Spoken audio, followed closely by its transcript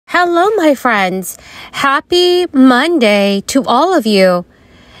Hello, my friends. Happy Monday to all of you.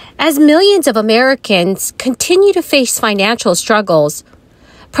 As millions of Americans continue to face financial struggles,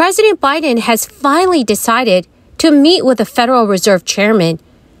 President Biden has finally decided to meet with the Federal Reserve Chairman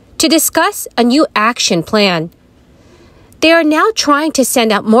to discuss a new action plan. They are now trying to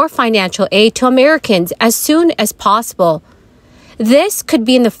send out more financial aid to Americans as soon as possible. This could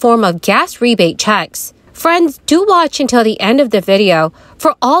be in the form of gas rebate checks. Friends, do watch until the end of the video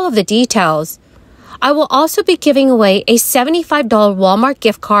for all of the details. I will also be giving away a $75 Walmart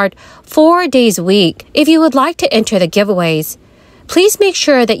gift card 4 days a week. If you would like to enter the giveaways, please make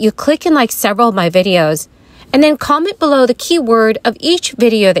sure that you click and like several of my videos and then comment below the keyword of each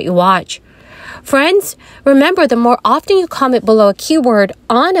video that you watch. Friends, remember, the more often you comment below a keyword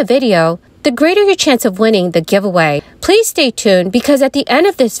on a video, the greater your chance of winning the giveaway. Please stay tuned because at the end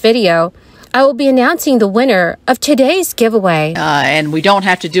of this video, I will be announcing the winner of today's giveaway. And we don't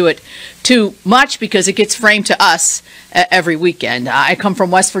have to do it too much because it gets framed to us every weekend. I come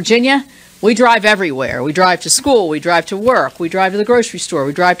from West Virginia. We drive everywhere. We drive to school. We drive to work. We drive to the grocery store.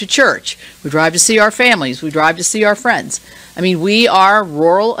 We drive to church. We drive to see our families. We drive to see our friends. I mean, we are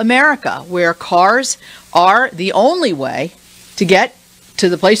rural America where cars are the only way to get to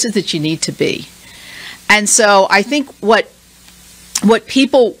the places that you need to be. And so I think what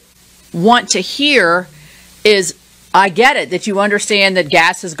people want to hear is, I get it, that you understand that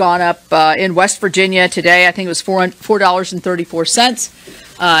gas has gone up in West Virginia today. I think it was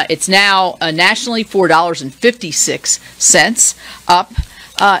 $4.34. It's now nationally $4.56 up.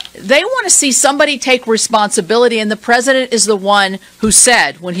 They want to see somebody take responsibility, and the president is the one who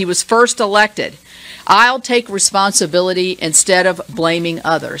said when he was first elected, I'll take responsibility instead of blaming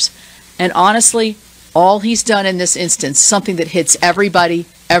others. And honestly, all he's done in this instance, something that hits everybody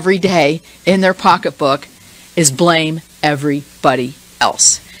every day in their pocketbook, is blame everybody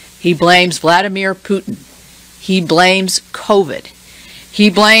else. He blames Vladimir Putin. He blames COVID. He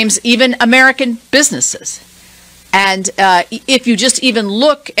blames even American businesses. And if you just even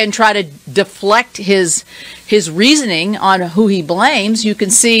look and try to deflect his reasoning on who he blames, you can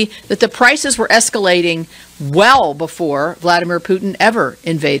see that the prices were escalating well before Vladimir Putin ever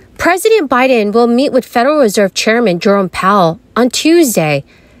invaded. President Biden will meet with Federal Reserve Chairman Jerome Powell on Tuesday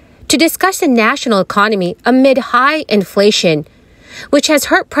to discuss the national economy amid high inflation, which has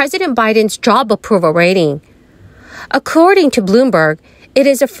hurt President Biden's job approval rating. According to Bloomberg, it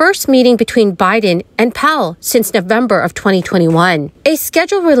is the first meeting between Biden and Powell since November of 2021. A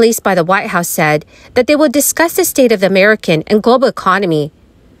schedule released by the White House said that they will discuss the state of the American and global economy.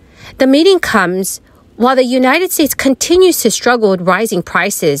 The meeting comes while the United States continues to struggle with rising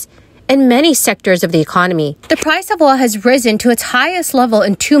prices in many sectors of the economy. The price of oil has risen to its highest level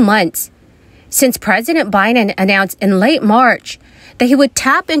in 2 months since President Biden announced in late March that he would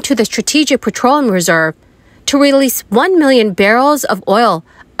tap into the Strategic Petroleum Reserve to release 1 million barrels of oil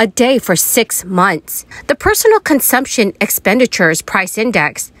a day for 6 months. The Personal Consumption Expenditures Price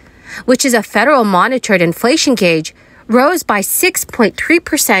Index, which is a federal monitored inflation gauge, rose by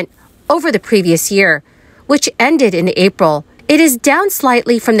 6.3% over the previous year, which ended in April. It is down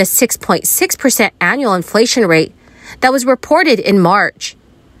slightly from the 6.6% annual inflation rate that was reported in March.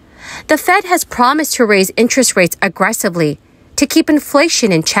 The Fed has promised to raise interest rates aggressively to keep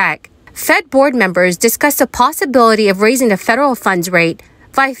inflation in check. Fed board members discussed the possibility of raising the federal funds rate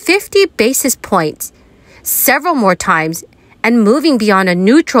by 50 basis points several more times and moving beyond a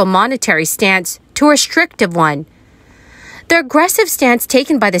neutral monetary stance to a restrictive one. The aggressive stance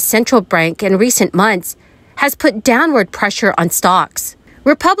taken by the central bank in recent months has put downward pressure on stocks.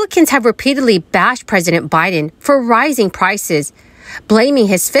 Republicans have repeatedly bashed President Biden for rising prices, blaming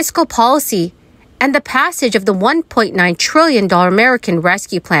his fiscal policy and the passage of the $1.9 trillion American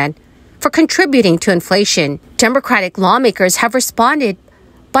Rescue Plan for contributing to inflation. Democratic lawmakers have responded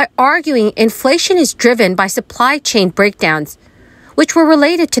by arguing inflation is driven by supply chain breakdowns, which were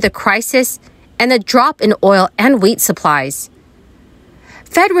related to the crisis and the drop in oil and wheat supplies.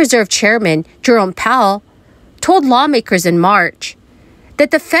 Fed Reserve Chairman Jerome Powell told lawmakers in March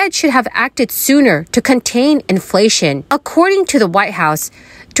that the Fed should have acted sooner to contain inflation. According to the White House,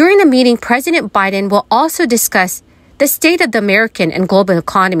 during the meeting, President Biden will also discuss the state of the American and global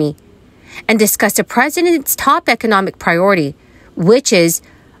economy and discuss the president's top economic priority, which is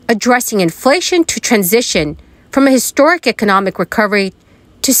addressing inflation to transition from a historic economic recovery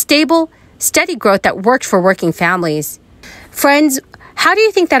to stable, steady growth that works for working families. Friends, how do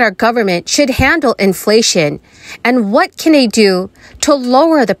you think that our government should handle inflation, and what can they do to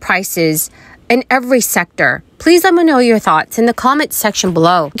lower the prices in every sector? Please let me know your thoughts in the comment section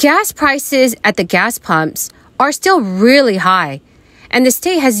below. Gas prices at the gas pumps are still really high, and the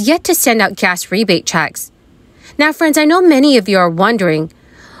state has yet to send out gas rebate checks. Now, friends, I know many of you are wondering,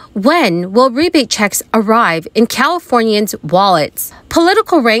 when will rebate checks arrive in Californians' wallets?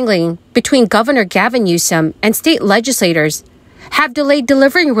 Political wrangling between Governor Gavin Newsom and state legislators have delayed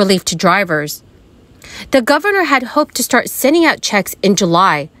delivering relief to drivers. The governor had hoped to start sending out checks in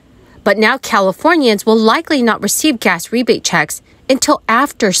July, but now Californians will likely not receive gas rebate checks until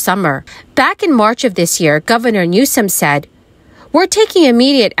after summer. Back in March of this year, Governor Newsom said, "We're taking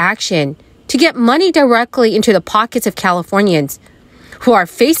immediate action to get money directly into the pockets of Californians who are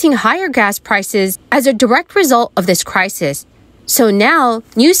facing higher gas prices as a direct result of this crisis." So now,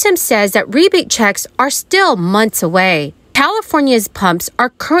 Newsom says that rebate checks are still months away. California's pumps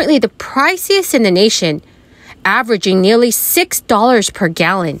are currently the priciest in the nation, averaging nearly $6 per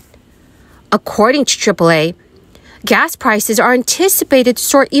gallon. According to AAA, gas prices are anticipated to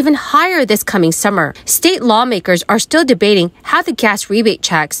soar even higher this coming summer. State lawmakers are still debating how the gas rebate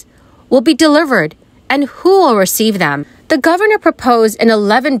checks will be delivered and who will receive them. The governor proposed an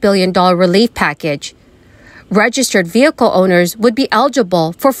 $11 billion relief package. Registered vehicle owners would be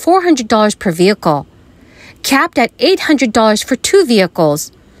eligible for $400 per vehicle, capped at $800 for 2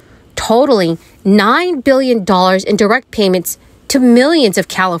 vehicles, totaling $9 billion in direct payments to millions of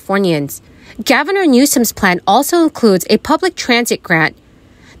Californians. Governor Newsom's plan also includes a public transit grant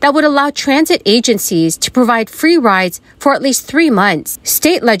that would allow transit agencies to provide free rides for at least 3 months.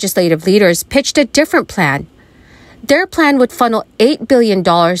 State legislative leaders pitched a different plan. Their plan would funnel $8 billion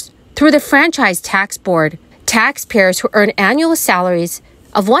through the Franchise Tax Board. Taxpayers who earn annual salaries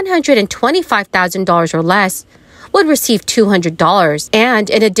of $125,000 or less would receive $200 and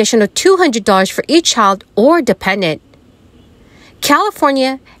an additional $200 for each child or dependent.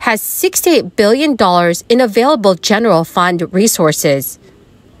 California has $68 billion in available general fund resources.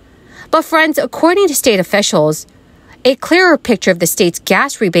 But friends, according to state officials, a clearer picture of the state's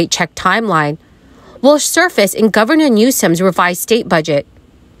gas rebate check timeline will surface in Governor Newsom's revised state budget,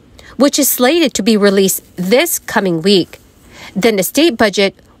 which is slated to be released this coming week. Then the state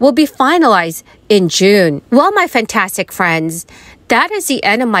budget will be finalized in June. Well, my fantastic friends, that is the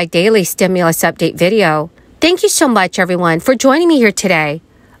end of my daily stimulus update video. Thank you so much, everyone, for joining me here today.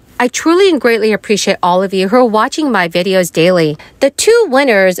 I truly and greatly appreciate all of you who are watching my videos daily. The 2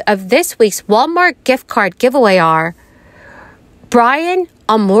 winners of this week's Walmart gift card giveaway are Brian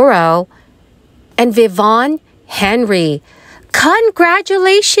Amuro and Vivon Henry.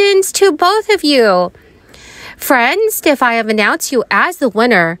 Congratulations to both of you. Friends, if I have announced you as the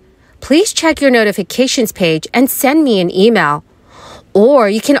winner, please check your notifications page and send me an email. Or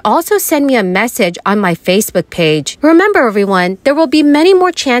you can also send me a message on my Facebook page. Remember, everyone, there will be many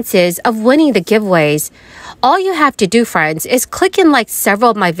more chances of winning the giveaways. All you have to do, friends, is click and like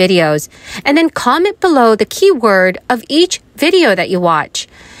several of my videos and then comment below the keyword of each video that you watch.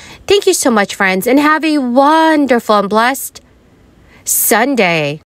 Thank you so much, friends, and have a wonderful and blessed Sunday.